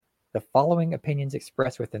The following opinions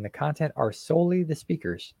expressed within the content are solely the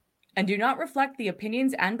speakers and do not reflect the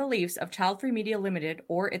opinions and beliefs of Childfree Media Limited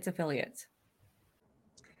or its affiliates.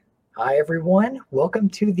 Hi, everyone. Welcome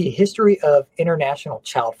to the History of International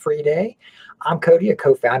Childfree Day. I'm Cody, a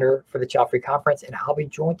co-founder for the Childfree Conference, and I'll be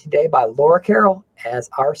joined today by Laura Carroll as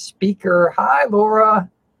our speaker. Hi, Laura.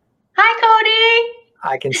 Hi, Cody.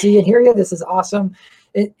 I can see and hear you. This is awesome.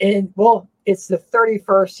 It's the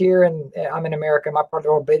 31st here, and I'm in America, my part of the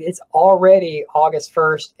world, but it's already August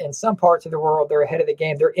 1st. In some parts of the world, they're ahead of the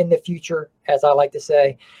game. They're in the future, as I like to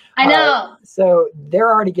say. I know. So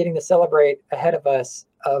they're already getting to celebrate ahead of us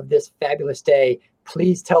of this fabulous day.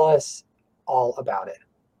 Please tell us all about it.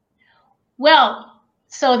 Well,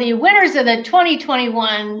 so the winners of the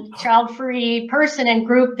 2021 Childfree person and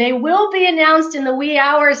group, they will be announced in the wee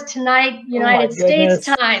hours tonight, United States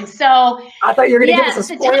time. So I thought you were going to give us a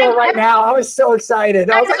spoiler right now. I was so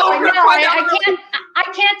excited. I was like, I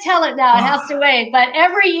can't tell it now. It has to wait. But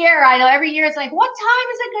every year it's like, what time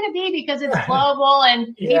is it going to be? Because it's global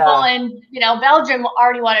and people in Belgium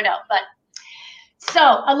already want to know. But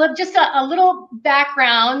so just a little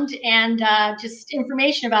background and just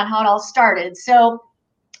information about how it all started. So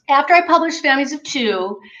after I published Families of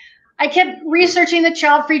Two, I kept researching the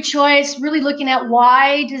child-free choice, really looking at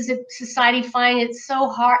why does society find it so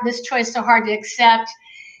hard, this choice so hard to accept.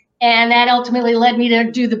 And that ultimately led me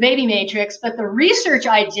to do the baby matrix. But the research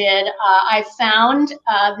I did, I found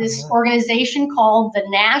this organization called the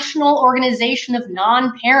National Organization of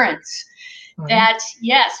Non-Parents. That,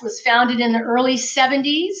 was founded in the early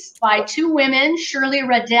 70s by two women, Shirley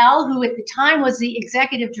Riddell, who at the time was the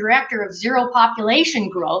executive director of Zero Population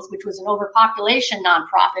Growth, which was an overpopulation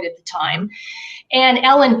nonprofit at the time, and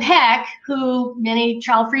Ellen Peck, who many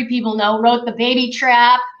child-free people know, wrote The Baby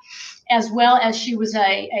Trap, as well as she was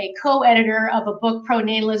a co-editor of a book,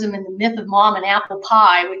 Pronatalism and the Myth of Mom and Apple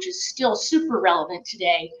Pie, which is still super relevant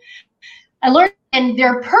today. I learned in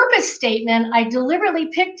their purpose statement, I deliberately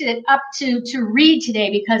picked it up to read today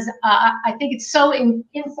because I think it's so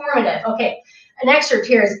informative. Okay, an excerpt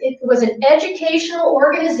here is, it was an educational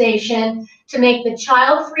organization to make the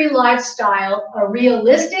child-free lifestyle a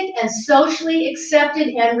realistic and socially accepted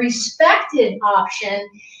and respected option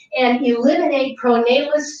and eliminate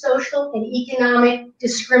pronatalist social and economic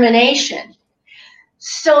discrimination.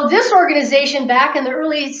 So this organization back in the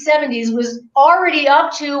early 70s was already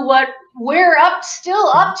up to what we're still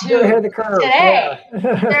up to ahead of the curve today.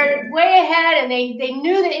 Yeah. They're way ahead, and they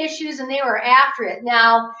knew the issues and they were after it.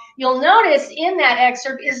 Now, you'll notice in that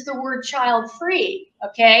excerpt is the word child-free,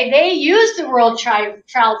 okay? They used the word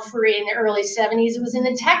child-free in the early 70s. It was in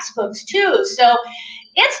the textbooks too. So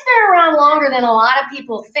it's been around longer than a lot of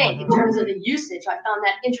people think in terms of the usage. I found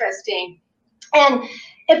that interesting. And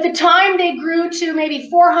at the time, they grew to maybe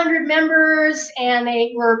 400 members, and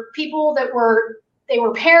they were people that were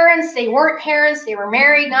parents, they weren't parents, they were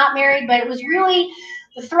married, not married, but it was really,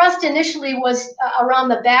 the thrust initially was around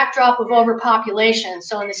the backdrop of overpopulation.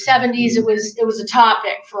 So in the 70s, it was a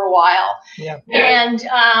topic for a while. Yeah. And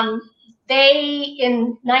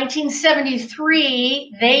in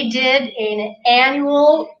 1973, they did an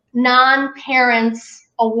annual non-parents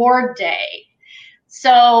award day.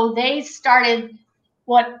 So they started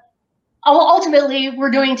what ultimately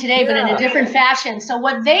we're doing today, but in a different fashion. So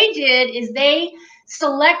what they did is they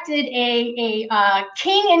selected a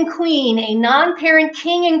king and queen, a non-parent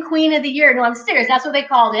king and queen of the year. No, I'm serious. That's what they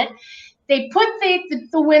called it. They put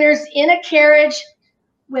the winners in a carriage.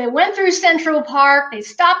 They went through Central Park. They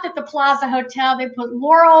stopped at the Plaza Hotel. They put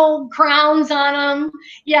laurel crowns on them.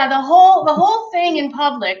 Yeah, the whole thing in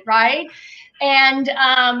public, right? And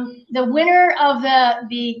the winner of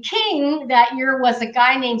the king that year was a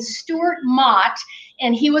guy named Stuart Mott,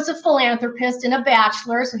 and he was a philanthropist and a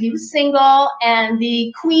bachelor, so he was single. And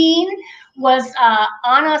the queen was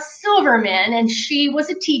Anna Silverman, and she was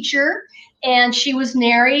a teacher, and she was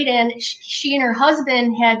married, and she and her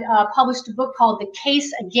husband had published a book called The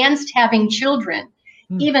Case Against Having Children.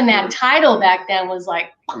 Even that title back then was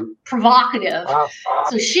like provocative. Wow.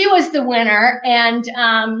 So she was the winner, and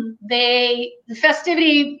the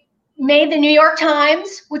festivity made the New York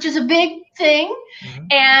Times, which is a big thing.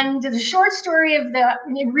 And the short story of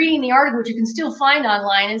reading the article, which you can still find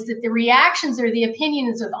online, is that the reactions or the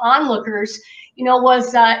opinions of onlookers,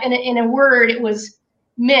 was in a word, it was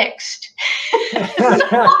mixed. You have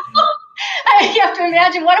to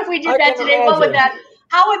imagine, what if we did that today?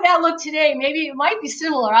 How would that look today? Maybe it might be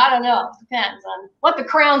similar. I don't know. Depends on what the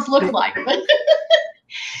crowns look like.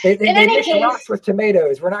 They mix rocks with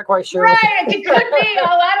tomatoes. We're not quite sure. Right. It could be.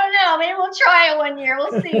 Oh, I don't know. Maybe we'll try it one year.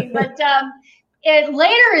 We'll see. But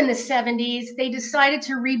later in the 70s, they decided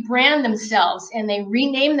to rebrand themselves, and they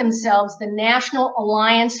renamed themselves the National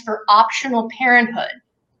Alliance for Optional Parenthood.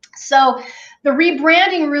 So the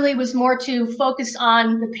rebranding really was more to focus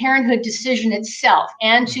on the parenthood decision itself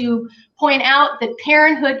and to point out that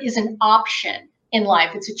parenthood is an option in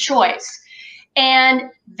life. It's a choice. And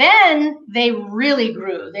then they really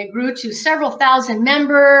grew. They grew to several thousand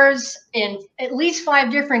members in at least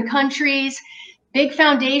 5 different countries. Big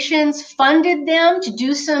foundations funded them to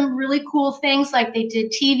do some really cool things, like they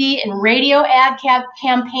did TV and radio ad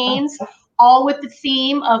campaigns, all with the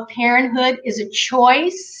theme of parenthood is a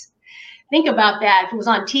choice. Think about that. If it was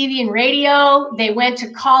on TV and radio, they went to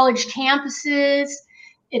college campuses.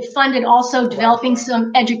 It funded also developing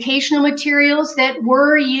some educational materials that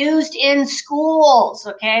were used in schools,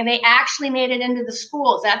 okay? They actually made it into the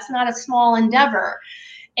schools. That's not a small endeavor.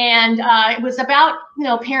 And it was about,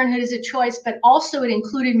 parenthood as a choice, but also it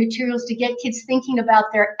included materials to get kids thinking about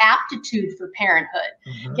their aptitude for parenthood.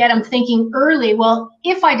 Get them thinking early, well,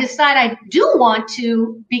 if I decide I do want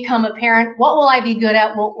to become a parent, what will I be good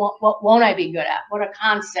at? What won't I be good at? What a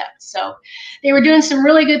concept. So they were doing some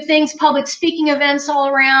really good things, public speaking events all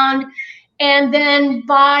around. And then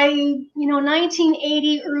by,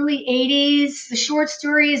 1980, early 80s, the short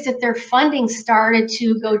story is that their funding started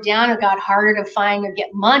to go down. It got harder to find or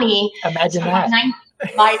get money. Imagine that.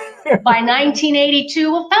 By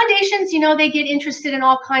 1982, well, foundations, they get interested in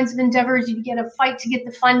all kinds of endeavors. You get a fight to get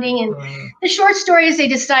the funding. And the short story is they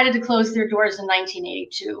decided to close their doors in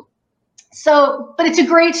 1982. So, but it's a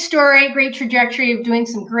great story, great trajectory of doing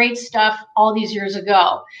some great stuff all these years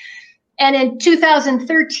ago. And in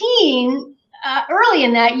 2013, early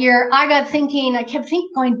in that year, I kept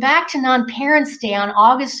going back to Non-Parents Day on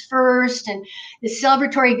August 1st and the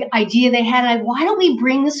celebratory idea they had. Why don't we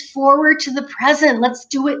bring this forward to the present? Let's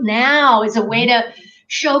do it now as a way to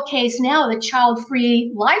showcase now the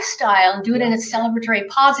child-free lifestyle and do it in a celebratory,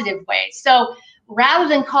 positive way. So rather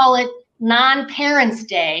than call it Non-Parents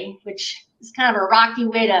Day, which is kind of a rocky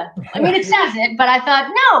way to, it says it, but I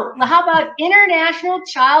thought, no, how about International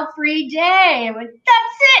Child-Free Day? That's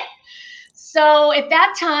it. So at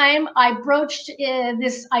that time, I broached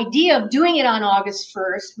this idea of doing it on August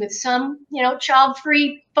 1st with some,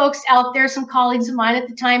 child-free folks out there, some colleagues of mine at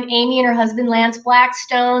the time, Amy and her husband, Lance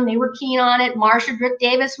Blackstone. They were keen on it. Marsha Britt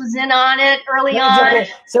Davis was in on it early on.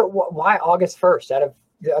 So why August 1st out of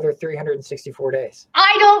the other 364 days?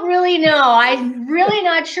 I don't really know. I'm really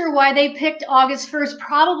not sure why they picked August 1st.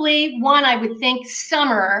 Probably one, I would think,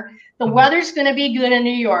 summer. The weather's going to be good in New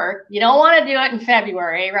York. You don't want to do it in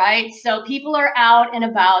February, right? So people are out and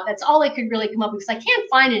about. That's all I could really come up with, because I can't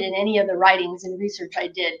find it in any of the writings and research I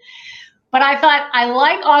did. But I thought I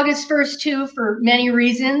like August 1st too, for many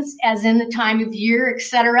reasons, as in the time of year,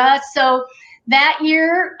 etc. So that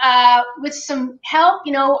year, with some help,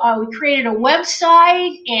 we created a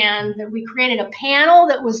website, and we created a panel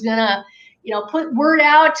that was going to, put word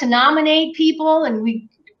out to nominate people, and we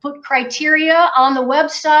put criteria on the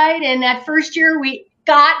website. And that first year we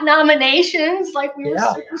got nominations, like we were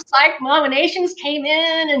super psyched. Nominations came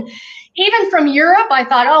in, and even from Europe, I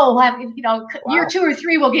thought, oh, we'll have, year 2 or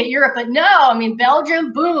 3 we'll get Europe, but no,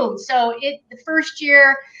 Belgium, boom. So the first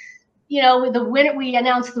year, with the winner, we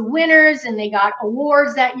announced the winners, and they got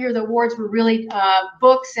awards that year. The awards were really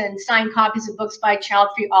books and signed copies of books by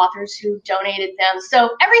child-free authors who donated them.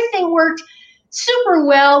 So everything worked super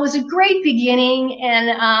well. It was a great beginning,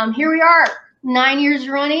 and here we are, 9 years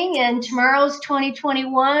running, and tomorrow's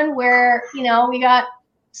 2021, where we've got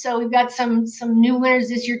some new winners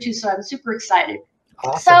this year too. So I'm super excited.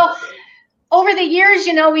 Awesome. So over the years,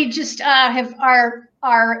 we just have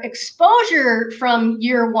our exposure from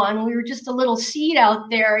year one. We were just a little seed out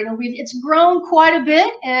there. It's grown quite a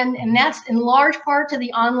bit, and that's in large part to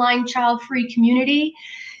the online child-free community.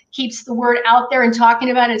 Keeps the word out there and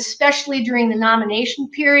talking about it, especially during the nomination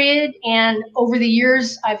period. And over the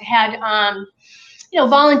years, I've had,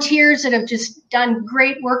 volunteers that have just done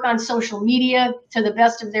great work on social media to the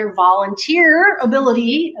best of their volunteer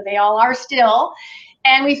ability. They all are still.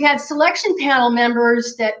 And we've had selection panel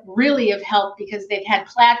members that really have helped, because they've had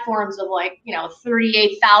platforms of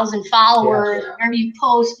 38,000 followers. Whenever you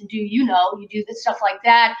post and you do this stuff like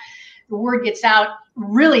that, the word gets out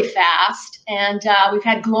really fast. And we've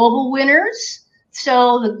had global winners.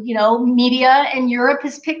 So the media in Europe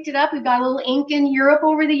has picked it up. We've got a little ink in Europe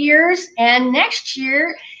over the years. And next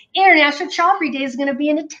year, International Childfree Day is going to be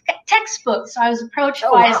in a textbook. So I was approached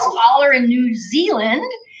by a scholar in New Zealand,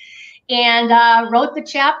 and wrote the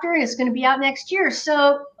chapter, and it's going to be out next year.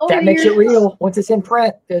 So that makes it real. Once it's in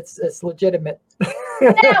print, it's legitimate.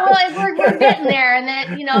 Yeah, well, we're getting there. And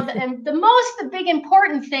then, and the big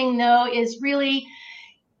important thing though is really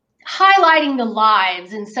highlighting the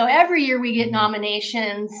lives. And so every year we get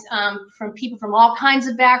nominations from people from all kinds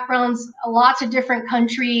of backgrounds, lots of different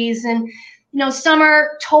countries. And, some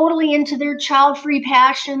are totally into their child-free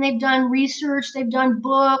passion. They've done research, they've done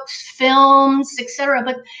books, films, etc.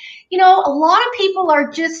 But, a lot of people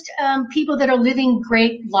are just people that are living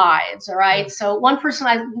great lives. All right. So one person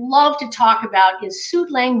I love to talk about is Sue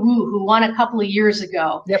Lang Wu, who won a couple of years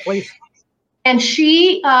ago. Yeah, please. And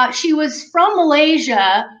she was from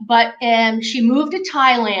Malaysia, but she moved to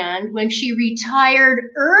Thailand when she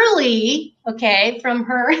retired early, from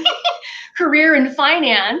her career in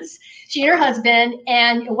finance. She and her husband,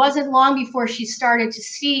 and it wasn't long before she started to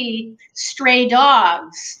see stray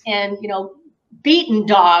dogs and, beaten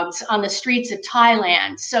dogs on the streets of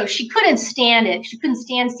Thailand. So she couldn't stand it. She couldn't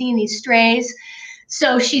stand seeing these strays.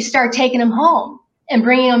 So she started taking them home and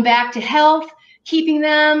bringing them back to health, keeping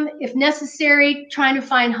them, if necessary, trying to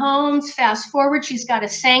find homes. Fast forward, she's got a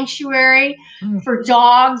sanctuary for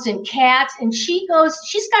dogs and cats. And she's got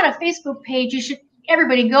a Facebook page. You should,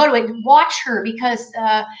 everybody go to it and watch her, because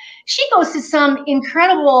she goes to some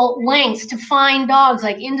incredible lengths to find dogs,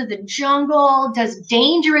 like into the jungle, does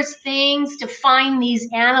dangerous things to find these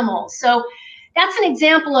animals. So that's an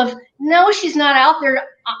example of, no, she's not out there,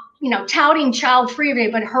 touting child-free,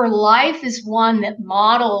 but her life is one that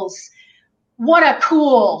models what a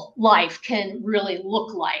cool life can really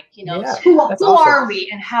look like. Yeah, who awesome. are we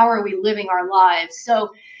and how are we living our lives?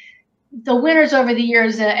 So the winners over the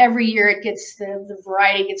years, every year it gets, the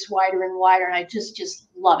variety gets wider and wider, and I just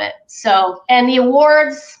love it. So, and the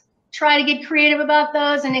awards, try to get creative about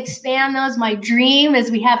those and expand those. My dream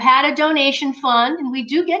is, we have had a donation fund, and we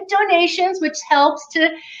do get donations, which helps to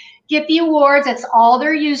get the awards. That's all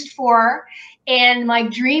they're used for. And my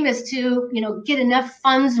dream is to, get enough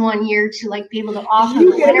funds one year to be able to offer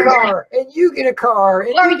you the get winners. A car, and you get a car,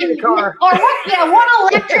 and you get a car. Or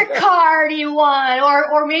what electric car do you want?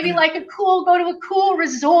 Or maybe go to a cool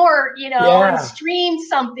resort, and stream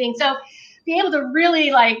something. So be able to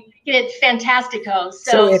really get it fantastico.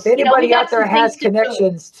 So if anybody out there has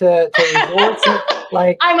connections to resorts,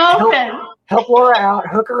 I'm open. Help Laura out,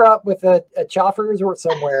 hook her up with a child-free resort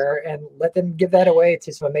somewhere, and let them give that away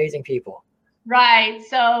to some amazing people. Right.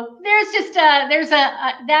 So that's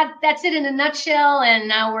it in a nutshell. And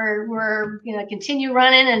now we're continue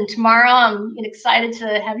running. And tomorrow I'm excited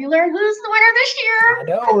to have you learn who's the winner this year. I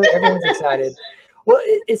know everyone's excited. Well,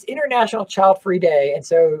 it's International Child-Free Day, and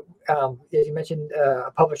so as you mentioned,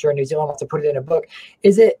 a publisher in New Zealand wants to put it in a book.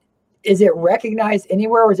 Is it recognized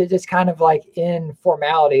anywhere, or is it just kind of in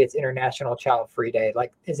formality? It's International Child-Free Day.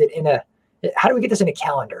 Is it in a? How do we get this in a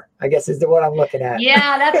calendar, I guess, is what I'm looking at.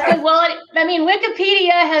 Yeah, that's good. Well, Wikipedia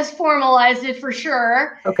has formalized it for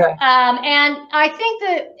sure. Okay. And I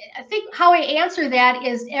think how I answer that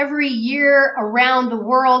is, every year around the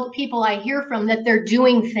world, people I hear from, that they're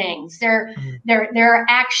doing things. There are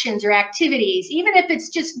actions or activities, even if it's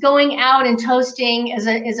just going out and toasting as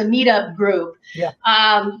a meetup group. Yeah.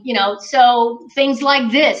 So things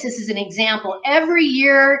like this is an example. Every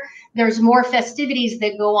year, there's more festivities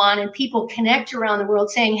that go on, and people connect around the world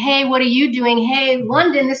saying, hey, what are you doing? Hey,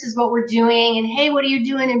 London, this is what we're doing. And hey, what are you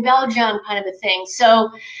doing in Belgium, kind of a thing. So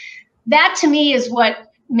that to me is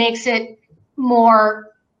what makes it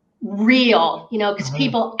more real, because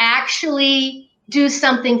people actually do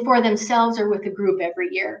something for themselves or with a group every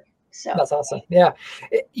year. So that's awesome. Yeah.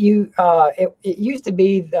 It used to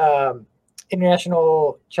be the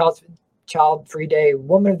International Child-Free Day,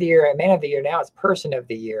 Woman of the Year and Man of the Year. Now it's Person of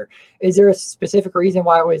the Year. Is there a specific reason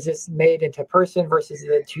why it was this made into person versus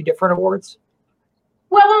the two different awards?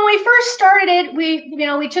 Well, when we first started it,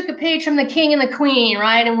 we took a page from the King and the Queen,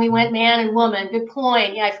 right? And we went man and woman. Good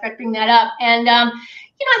point. Yeah, I forgot to bring that up. And I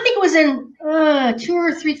think it was in 2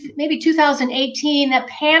 or 3, maybe 2018, that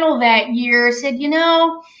panel that year said,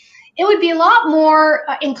 it would be a lot more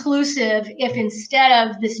inclusive if, instead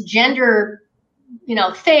of this gender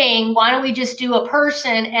thing, why don't we just do a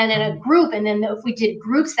person and then a group? And then if we did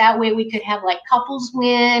groups that way, we could have couples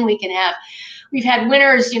win. We've had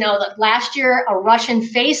winners, last year, a Russian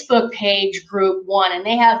Facebook page group won, and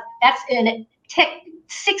that's in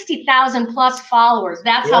 60,000 plus followers.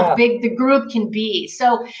 That's how big the group can be.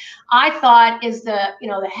 So I thought, is the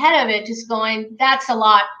head of it, just going,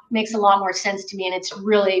 makes a lot more sense to me. And it's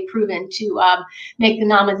really proven to make the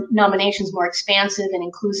nominations more expansive and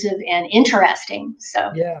inclusive and interesting.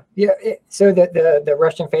 So so the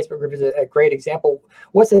Russian Facebook group is a great example.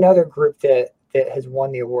 What's another group that that has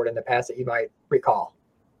won the award in the past that you might recall?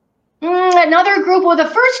 Another group. Well, the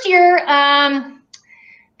first year,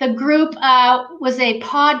 the group was a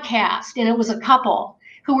podcast, and it was a couple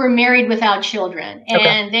who were married without children.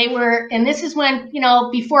 And they were, and this is when,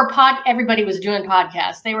 before everybody was doing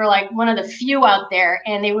podcasts. They were like one of the few out there,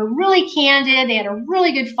 and they were really candid. They had a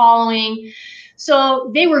really good following.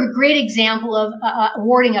 So they were a great example of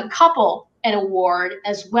awarding a couple an award,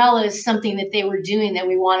 as well as something that they were doing that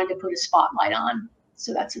we wanted to put a spotlight on.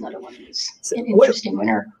 So that's another one who's an interesting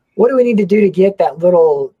winner. What do we need to do to get that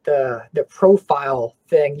little, the profile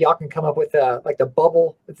thing? Y'all can come up with like the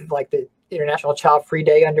bubble, like the International Childfree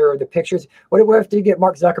Day under the pictures. What do we have to get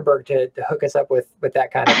Mark Zuckerberg to hook us up with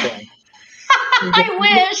that kind of thing? I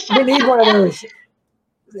wish. We need one of those.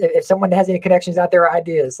 If someone has any connections out there or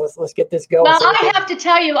ideas, let's get this going. Well, I have to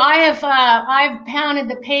tell you, I've pounded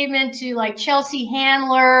the pavement to like Chelsea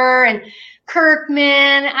Handler and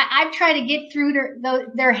Kirkman. I've tried to get through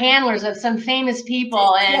their handlers of some famous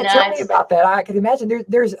people. And tell me about that. I can imagine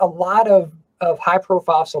there's a lot of high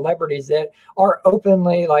profile celebrities that are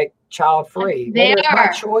openly like child free. They Whether it's are.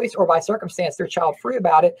 by choice or by circumstance, they're child free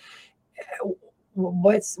about it.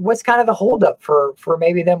 What's kind of the holdup for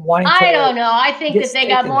maybe them wanting to? I don't know. I think that they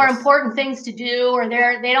got more important things to do, or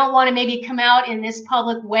they don't want to maybe come out in this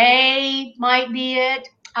public way. Might be it.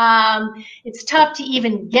 It's tough to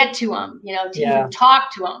even get to them, even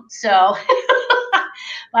talk to them. So,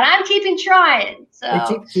 but I'm keeping trying.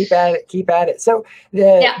 So keep at it. So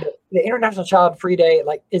the International Childfree Day,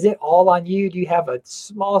 like, is it all on you? Do you have a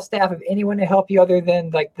small staff of anyone to help you other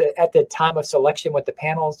than like at the time of selection with the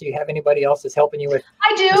panels? Do you have anybody else that's helping you with?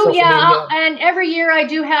 I do, yeah. And every year I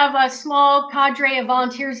do have a small cadre of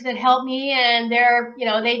volunteers that help me, and they're,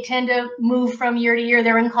 they tend to move from year to year.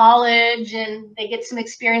 They're in college and they get some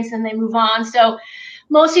experience and they move on. So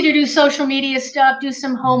mostly to do social media stuff, do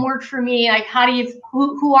some homework for me. Like,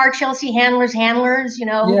 who are Chelsea Handler's handlers?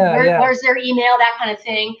 Where's their email, that kind of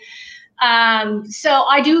thing. So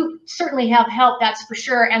I do certainly have help, that's for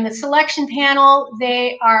sure. And the selection panel,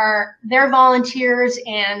 they're volunteers,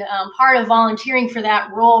 and part of volunteering for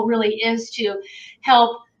that role really is to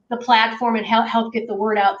help the platform and help get the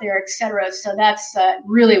word out there, et cetera. So that's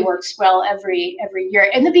really works well every year.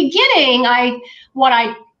 In the beginning, what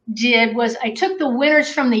I did was I took the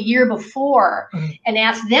winners from the year before and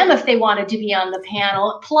asked them if they wanted to be on the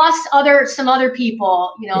panel, plus some other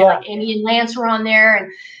people, like Amy and Lance were on there,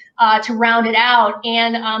 and to round it out.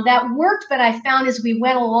 And that worked, but I found as we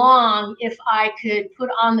went along, if I could put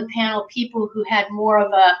on the panel people who had more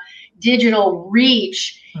of a digital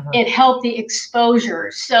reach, it helped the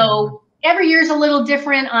exposure. So every year is a little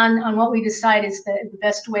different on what we decide is the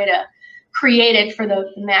best way to create it for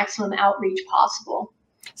the maximum outreach possible.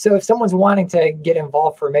 So if someone's wanting to get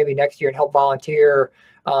involved for maybe next year and help volunteer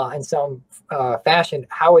in some fashion,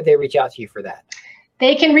 how would they reach out to you for that?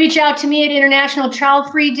 They can reach out to me at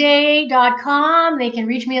internationalchildfreeday.com. They can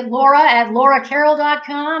reach me at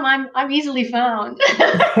lauracarroll.com. I'm easily found.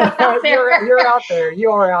 You're out there. You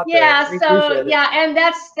are out there. Yeah. And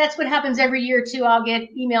that's what happens every year too. I'll get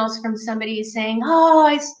emails from somebody saying, "Oh,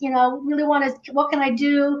 I really want to. What can I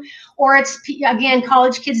do?" Or it's again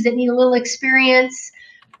college kids that need a little experience.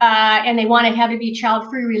 And they want to have to be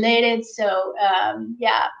child-free related. So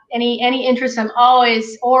any interest, I'm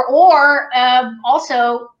always, or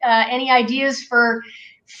also any ideas for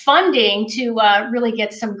funding to really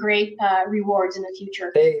get some great rewards in the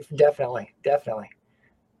future. Definitely.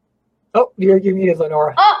 Oh, you're muted,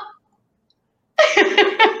 Lenora. Oh.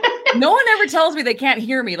 No one ever tells me they can't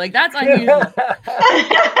hear me. Like, that's unusual.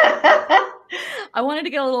 I wanted to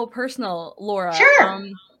get a little personal, Laura. Sure.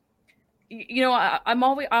 I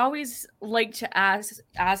always like to ask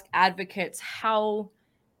advocates how,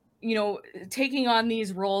 taking on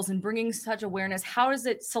these roles and bringing such awareness, how does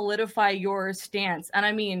it solidify your stance? And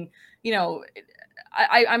I mean,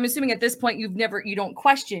 I'm assuming at this point you don't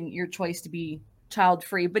question your choice to be child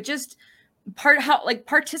free, but just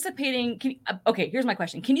participating. Here's my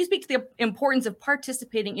question. Can you speak to the importance of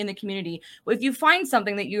participating in the community? If you find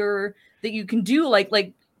something that you can do, like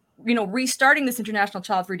restarting this International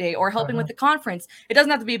Childfree Day or helping with the conference, it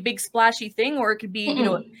doesn't have to be a big splashy thing, or it could be,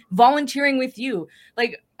 volunteering with you.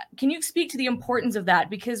 Like, can you speak to the importance of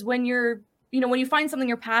that? Because when when you find something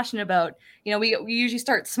you're passionate about, we usually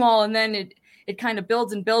start small and then it kind of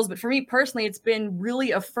builds and builds. But for me personally, it's been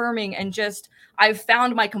really affirming, and I've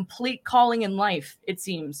found my complete calling in life, it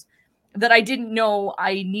seems, that I didn't know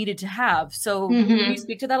I needed to have. So can you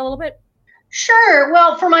speak to that a little bit? Sure.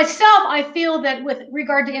 Well, for myself, I feel that with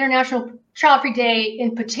regard to International Childfree Day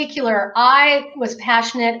in particular, I was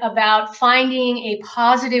passionate about finding a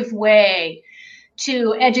positive way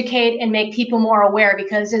to educate and make people more aware,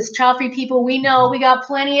 because as child-free people, we know we got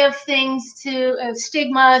plenty of things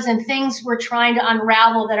stigmas and things we're trying to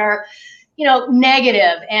unravel that are,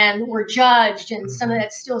 negative, and we're judged, and some of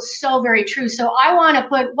that's still so very true. So I want to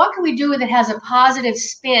put, what can we do that has a positive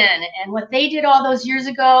spin? And what they did all those years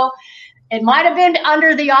ago, it might have been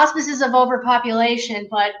under the auspices of overpopulation,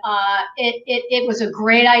 but it was a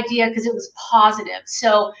great idea because it was positive.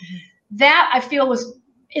 So that, I feel,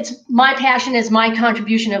 it's my passion, is my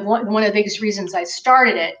contribution of one of the biggest reasons I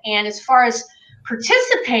started it. And as far as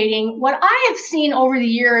participating, what I have seen over the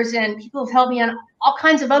years, and people have helped me on all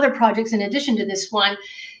kinds of other projects in addition to this one,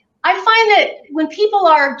 I find that when people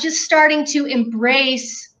are just starting to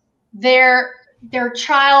embrace their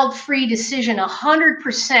child-free decision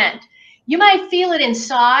 100%, you might feel it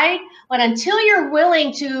inside, but until you're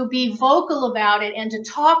willing to be vocal about it and to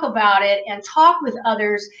talk about it and talk with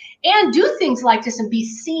others and do things like this and be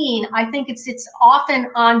seen, I think it's often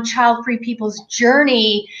on child-free people's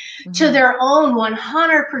journey to their own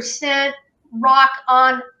 100% rock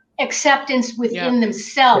on acceptance within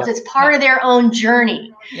themselves. It's part of their own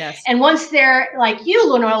journey. Yes. And once they're like you,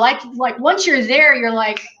 Lenore, like once you're there, you're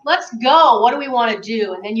like, let's go. What do we want to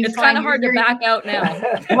do? And then it's kind of hard to back out now.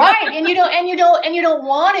 Right. And you don't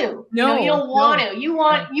want to. No, you don't want to. You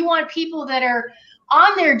want people that are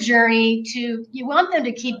on their journey you want them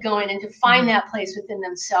to keep going and to find that place within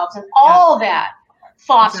themselves. And all that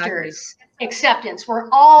fosters acceptance. We're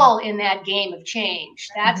all in that game of change.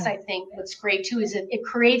 That's, I think, what's great too, is it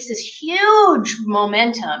creates this huge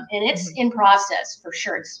momentum, and it's in process for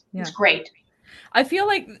sure. It's great. I feel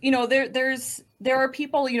like, there are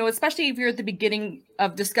people, especially if you're at the beginning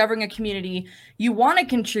of discovering a community, you want to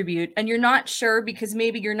contribute and you're not sure because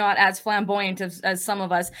maybe you're not as flamboyant as some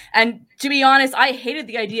of us. And to be honest, I hated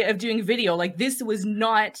the idea of doing video. Like, this was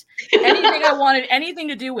not anything I wanted anything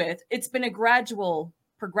to do with. It's been a gradual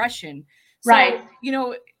progression. So, right.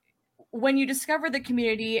 When you discover the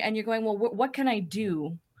community and you're going, well, what can I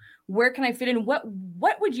do? Where can I fit in? What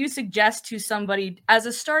would you suggest to somebody as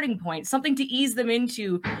a starting point, something to ease them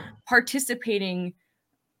into participating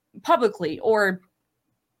publicly or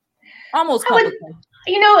almost publicly?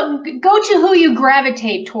 Go to who you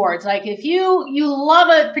gravitate towards. Like, if you love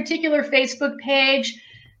a particular Facebook page,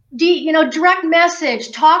 direct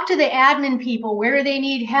message, talk to the admin people where they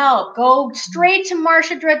need help. Go straight to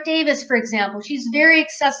Marsha Drett Davis, for example. She's very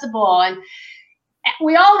accessible, and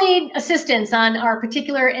we all need assistance on our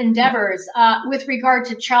particular endeavors. With regard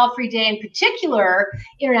to Childfree Day in particular,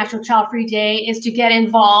 International Childfree Day, is to get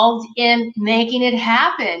involved in making it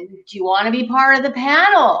happen. Do you want to be part of the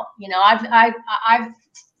panel? I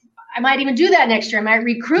might even do that next year. I might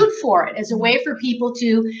recruit for it as a way for people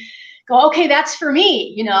to go, okay, that's for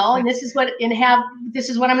me, and this is what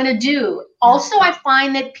I'm going to do. Also, I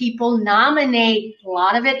find that people nominate. A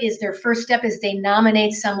lot of it is their first step is they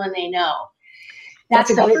nominate someone they know.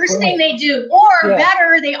 That's the first thing they do. Or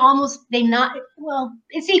better,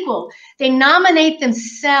 it's equal. They nominate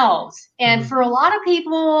themselves. And for a lot of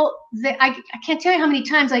people, I can't tell you how many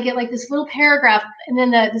times I get like this little paragraph and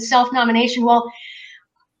then the self-nomination. Well,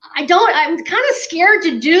 I'm kind of scared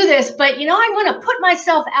to do this, but I want to put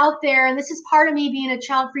myself out there, and this is part of me being a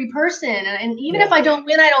child-free person. And even if I don't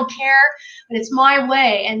win, I don't care, but it's my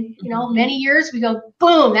way. And many years we go,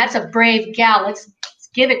 boom, that's a brave gal. Let's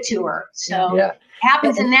give it to her. So it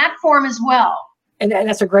happens in that form as well. And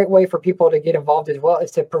that's a great way for people to get involved as well,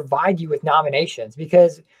 is to provide you with nominations,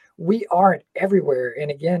 because we aren't everywhere.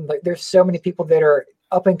 And again, like, there's so many people that are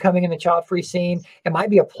up and coming in the child-free scene. It might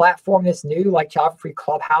be a platform that's new, like Child-Free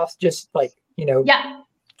Clubhouse, just like,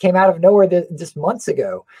 came out of nowhere just months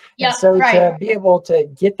ago. And so to be able to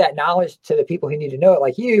get that knowledge to the people who need to know it,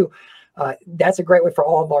 like you, that's a great way for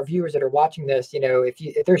all of our viewers that are watching this.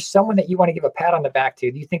 If there's someone that you want to give a pat on the back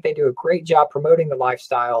to, you think they do a great job promoting the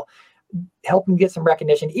lifestyle, help them get some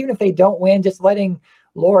recognition, even if they don't win, just letting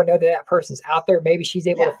Laura know that person's out there. Maybe she's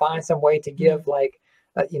able to find some way to give like,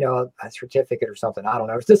 a certificate or something. I don't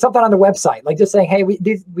know. It's just something on the website, like just saying, hey,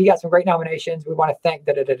 we got some great nominations. We want to thank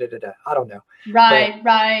I don't know. Right.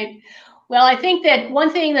 Well, I think that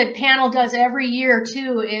one thing that panel does every year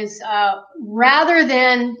too is rather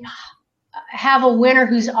than have a winner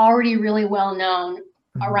who's already really well known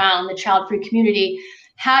around the child-free community,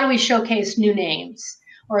 how do we showcase new names,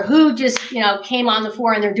 or who just came on the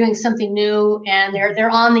floor and they're doing something new and they're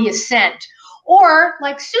on the ascent, or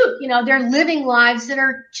like Suit, they're living lives that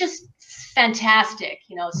are just fantastic.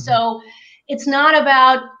 So it's not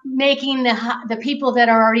about making the people that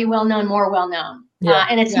are already well known more well known,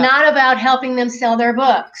 and it's not about helping them sell their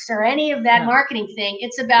books or any of that marketing thing.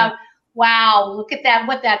 It's about wow, look at that,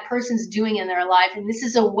 what that person's doing in their life. And this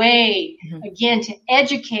is a way, again, to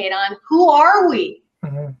educate on who are we?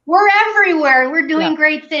 We're everywhere and we're doing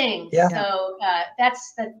great things. Yeah. So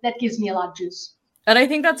that gives me a lot of juice. And I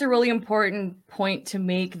think that's a really important point to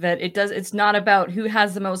make, that it's not about who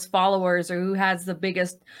has the most followers or who has the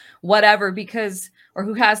biggest whatever, or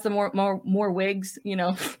who has the more wigs,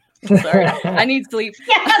 Sorry, I need sleep.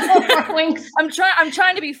 Yeah, more wings. I'm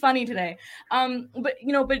trying to be funny today. But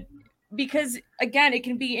because again, it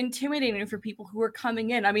can be intimidating for people who are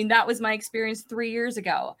coming in. I mean, that was my experience 3 years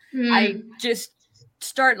ago. I just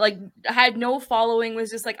had no following,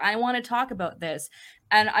 was just like, I want to talk about this.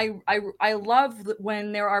 And I love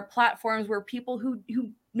when there are platforms where people who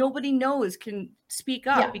nobody knows can speak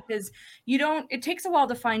up, because it takes a while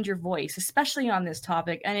to find your voice, especially on this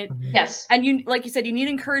topic. And and you, like you said, you need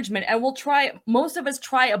encouragement, and most of us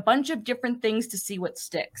try a bunch of different things to see what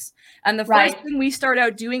sticks. And the first thing we start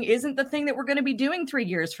out doing isn't the thing that we're going to be doing 3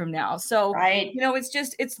 years from now. So,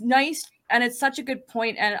 it's nice. And it's such a good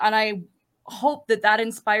point. And I hope that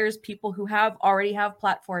inspires people who already have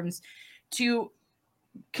platforms to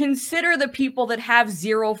consider the people that have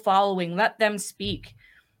zero following, let them speak,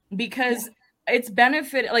 because it's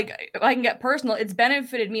benefited. Like, if I can get personal, it's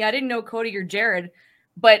benefited me. I didn't know Cody or Jared,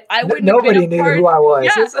 but I wouldn't. Nobody knew who I was.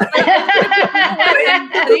 Yeah,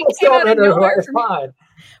 it's fine.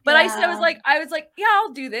 But I was like, yeah,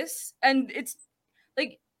 I'll do this, and it's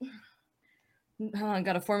like, I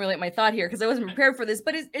got to formulate my thought here because I wasn't prepared for this.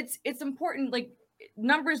 But it's important. Like,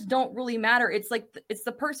 numbers don't really matter. It's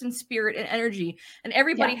the person's spirit and energy, and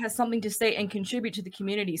everybody has something to say and contribute to the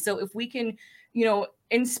community. So if we can,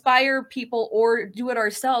 inspire people or do it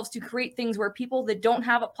ourselves to create things where people that don't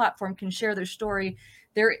have a platform can share their story,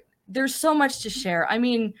 there's so much to share. I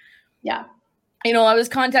mean, I was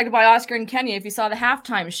contacted by Oscar in Kenya. If you saw the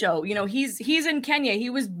halftime show, he's in Kenya. He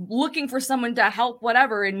was looking for someone to help,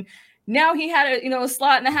 whatever, and now he had a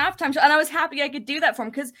slot in the halftime show, and I was happy I could do that for him,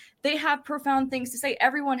 because they have profound things to say.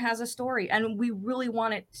 Everyone has a story, and we really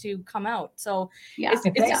want it to come out. So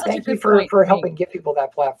thank you for helping give people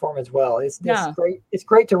that platform as well. It's great. It's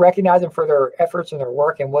great to recognize them for their efforts and their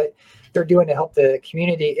work and what they're doing to help the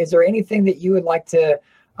community. Is there anything that you would like to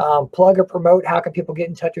plug or promote? How can people get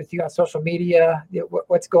in touch with you on social media?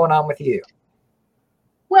 What's going on with you?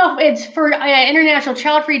 Well, it's for International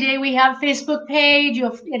Childfree Day. We have a Facebook page.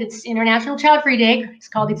 It's International Childfree Day. It's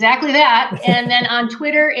called exactly that. And then on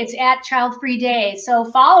Twitter, it's @Childfree Day. So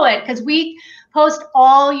follow it, because we post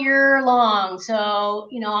all year long. So,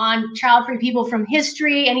 on child-free people from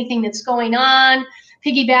history, anything that's going on,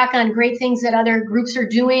 piggyback on great things that other groups are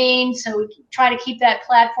doing. So we try to keep that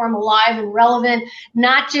platform alive and relevant,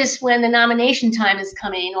 not just when the nomination time is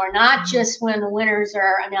coming, or not just when the winners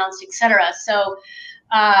are announced, etc. So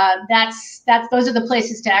those are the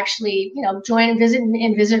places to actually, join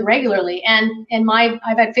and visit regularly. And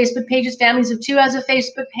I've had Facebook pages. Families of Two has a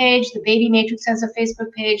Facebook page. The Baby Matrix has a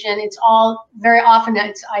Facebook page, and it's all very often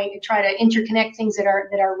I try to interconnect things that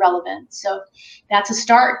are relevant. So that's a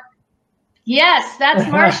start. Yes, that's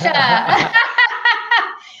Marcia.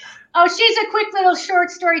 Oh, she's a quick little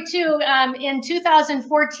short story too. In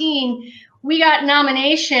 2014, we got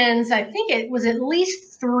nominations. I think it was at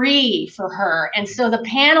least 3 for her. And so the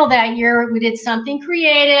panel that year, we did something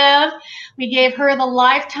creative. We gave her the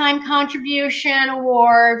Lifetime Contribution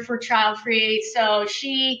Award for Childfree. So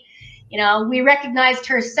she, we recognized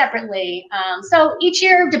her separately. So each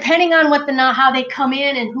year, depending on how they come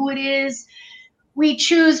in and who it is, we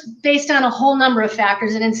choose based on a whole number of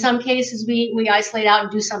factors. And in some cases, we isolate out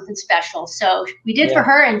and do something special. So we did for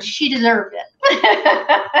her, and she deserved it.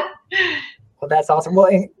 Well, that's awesome. Well,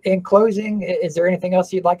 in closing, is there anything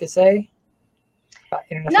else you'd like to say?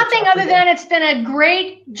 Nothing other than it's been a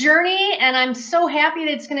great journey, and I'm so happy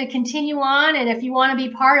that it's going to continue on. And if you want to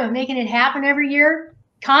be part of making it happen every year,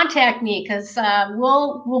 contact me, because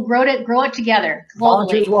we'll grow it together.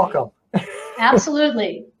 Volunteers welcome.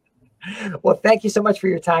 Absolutely. Well, thank you so much for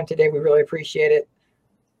your time today. We really appreciate it.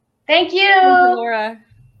 Thank you. Thank you, Laura.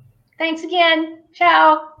 Thanks again.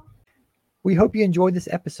 Ciao. We hope you enjoyed this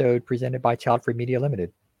episode presented by Childfree Media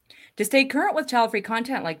Limited. To stay current with child-free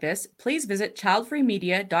content like this, please visit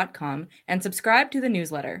childfreemedia.com and subscribe to the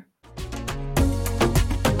newsletter.